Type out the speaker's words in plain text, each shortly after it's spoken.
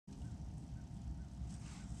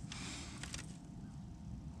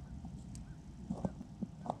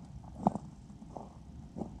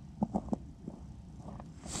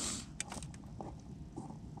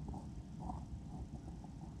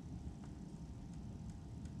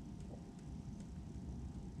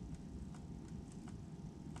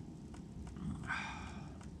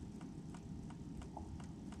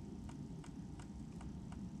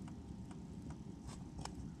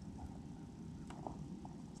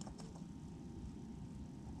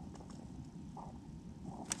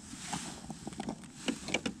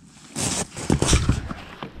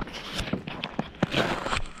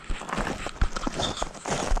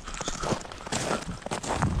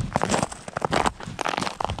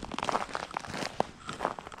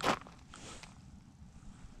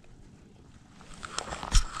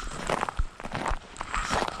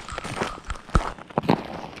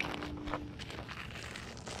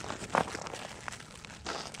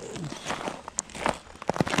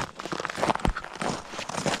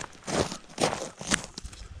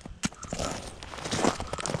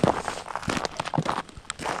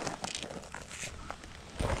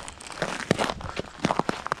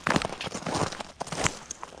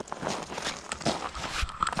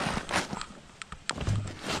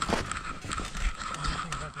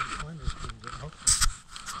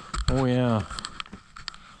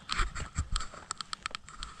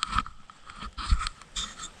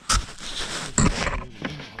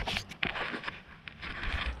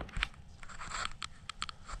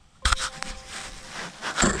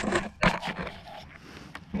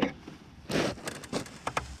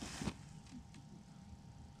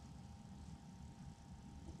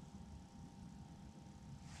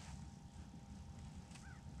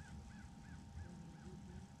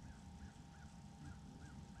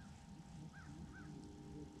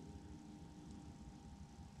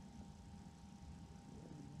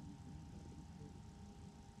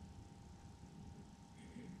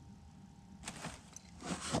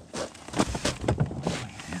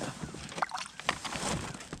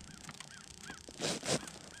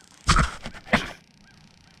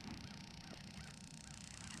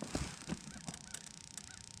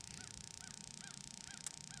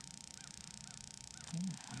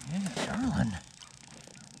Yeah, darling.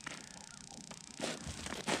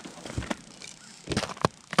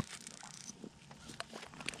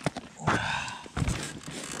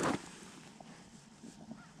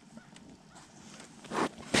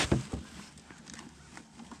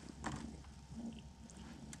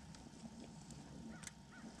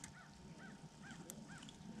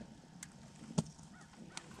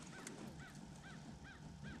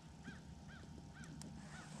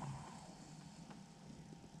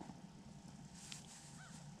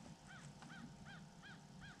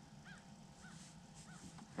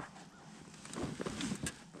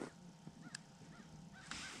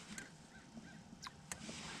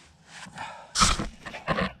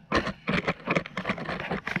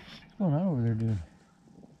 What's going on over there, dude?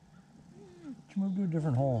 Let's move to a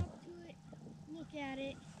different hole. Look at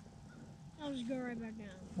it. I'll just go right back down.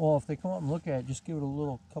 Well, if they come up and look at it, just give it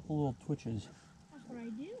a couple little twitches. That's what I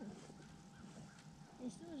do. They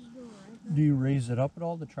still just go right back. Do you raise it up at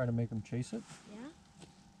all to try to make them chase it? Yeah.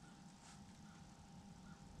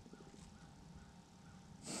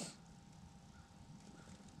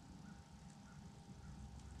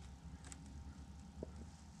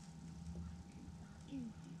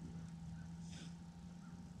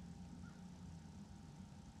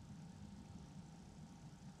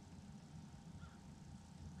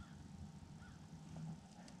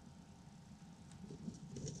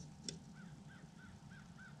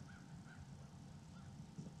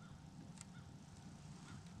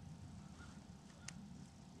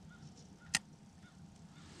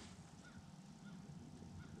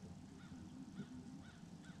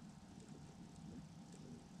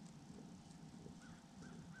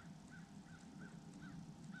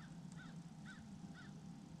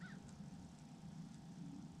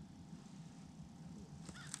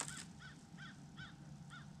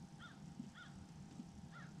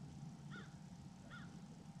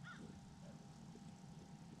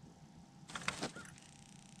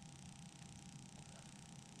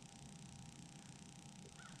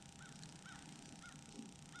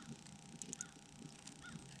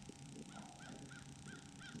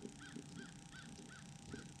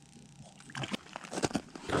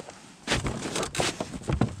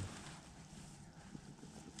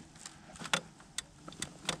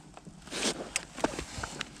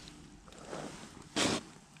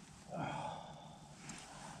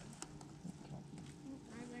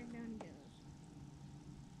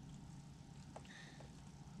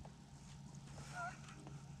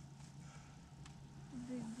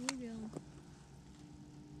 Big bluegill.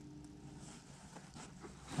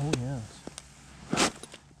 Oh, yes.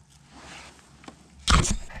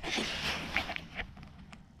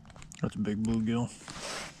 That's a big bluegill.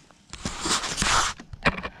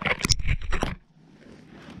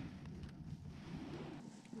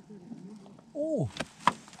 Oh,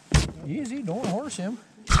 easy, don't horse him.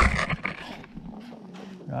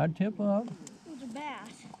 I'd tip up. It's a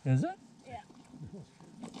bass. Is it? Yeah.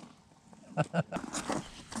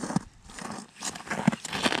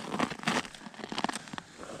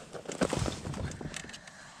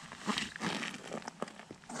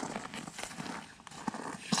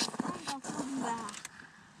 I'll hold him back.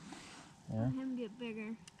 Yeah. Let him get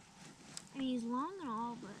bigger. I mean, he's long and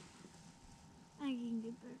all, but I think he can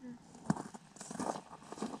get bigger.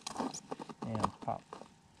 And pop.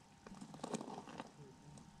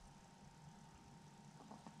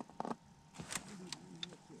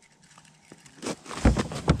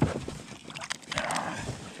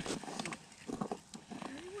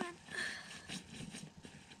 There he went.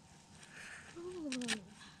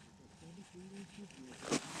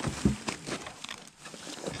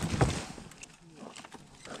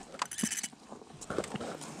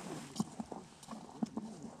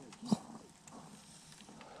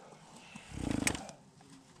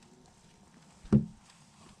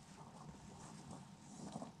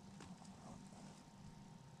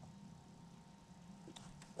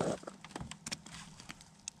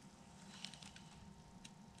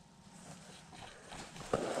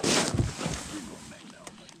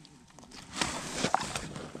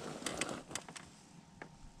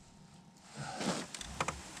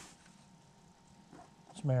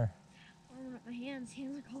 What's the matter? Warming up my hands.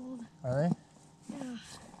 Hands are cold. Are they? Yeah.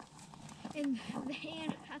 And the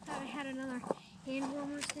hand, I thought I had another hand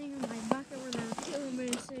warmers thing in my bucket where there were two, but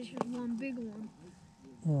it says just one big one.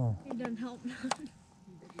 Oh. It doesn't help none.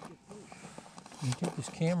 You take this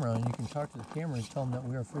camera and you can talk to the camera and tell them that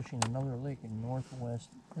we are fishing another lake in northwest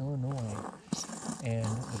Illinois. And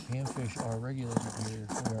the panfish are regulated here.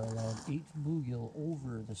 We are allowed 8 bluegill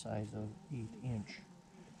over the size of 8 inch.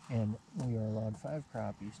 And we are allowed 5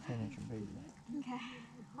 crappies, 10 inch and bigger. Okay.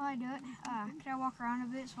 While I do it, can I walk around a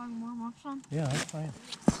bit so I can warm up some? Yeah, that's fine.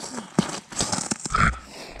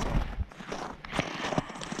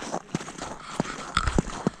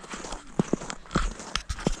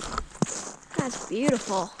 That's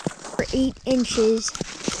beautiful. 8 inches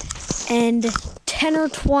and 10 or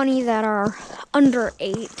 20 that are under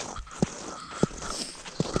 8.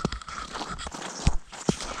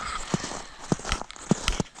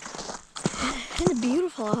 It's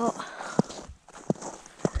beautiful out.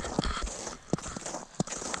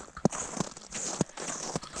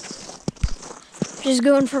 Just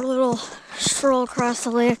going for a little stroll across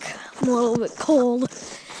the lake. I'm a little bit cold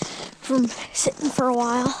from sitting for a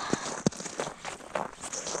while.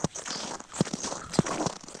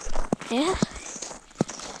 Yeah,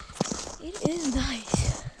 it is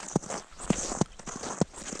nice.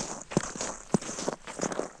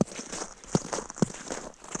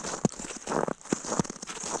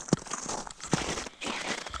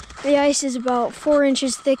 The ice is about 4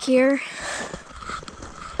 inches thick here.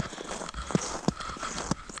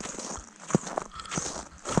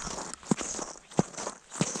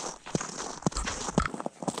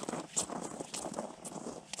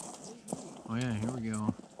 Oh yeah, here we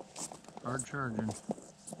go. Hard charging.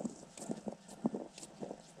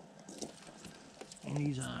 And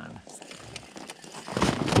he's on.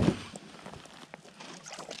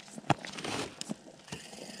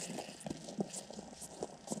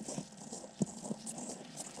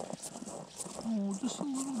 Oh, just a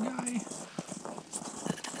little guy.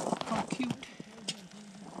 How cute.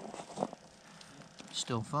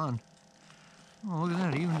 Still fun. Oh, look at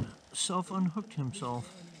that. He even self-unhooked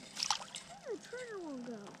himself. The trigger won't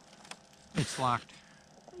go. It's locked.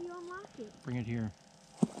 How do you unlock it? Bring it here.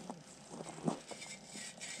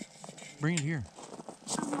 Bring it here.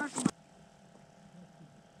 Unlock it.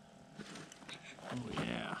 Oh,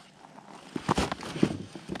 yeah.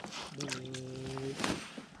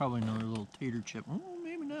 Probably another little tater chip. Oh,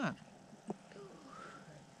 maybe not.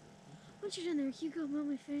 Once you're done there, can you go help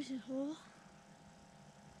me finish this hole?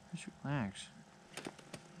 Just relax.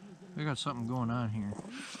 We got something going on here.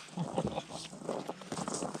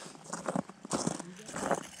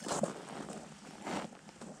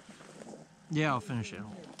 Yeah, I'll finish it.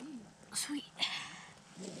 Sweet.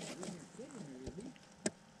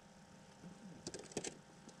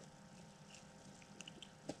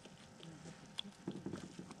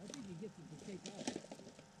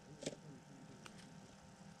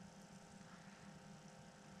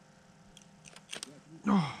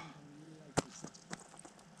 Oh.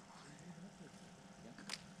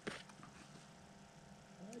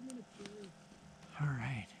 All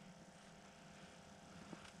right.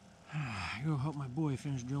 I go help my boy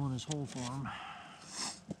finish drilling his hole for him.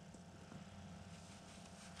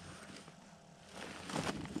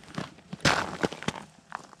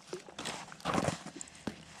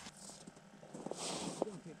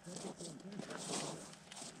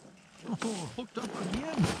 Oh, hooked up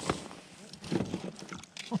again.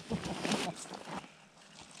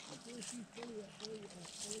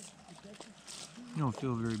 You don't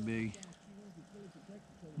feel very big.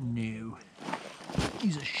 No.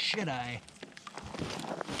 He's a shit eye.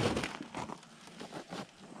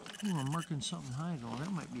 Ooh, I'm marking something high though.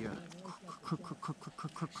 That might be a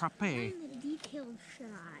crappie. Explain the detailed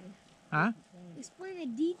shit eye. Huh? Explain the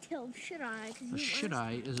detailed shit eye. A shit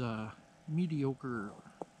eye is a mediocre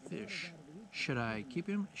fish. Should I keep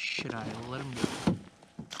him? Should I let him go?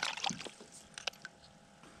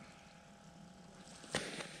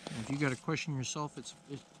 If you got to question yourself,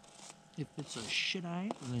 if it's a shit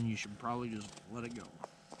eye, then you should probably just let it go.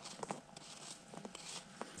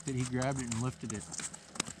 Did he grab it and lifted it?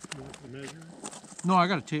 You want the measure? No, I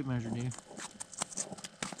got a tape measure, dude.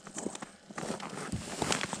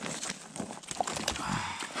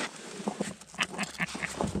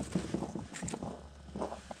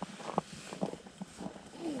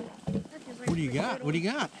 What do you got? What do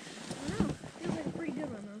you got? I don't know. Feels like a pretty good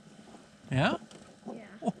one though. Yeah? Yeah.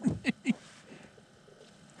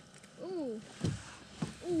 Ooh.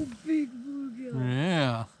 Ooh, big bluegill.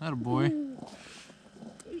 Yeah, that a boy. Ooh.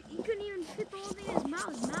 He couldn't even fit the whole thing in his mouth.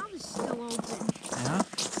 His mouth is still open. Yeah?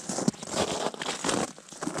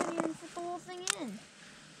 He couldn't even fit the whole thing in.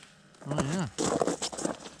 Oh, yeah.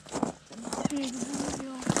 Big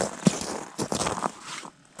bluegill.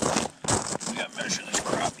 We gotta measure this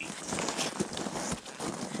crappie.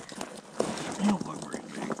 He don't look very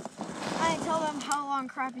big. I didn't tell them how long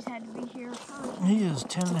crappies had to be here first. He is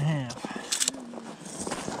 10.5.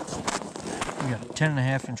 We got a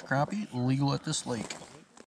 10.5 inch crappie legal at this lake.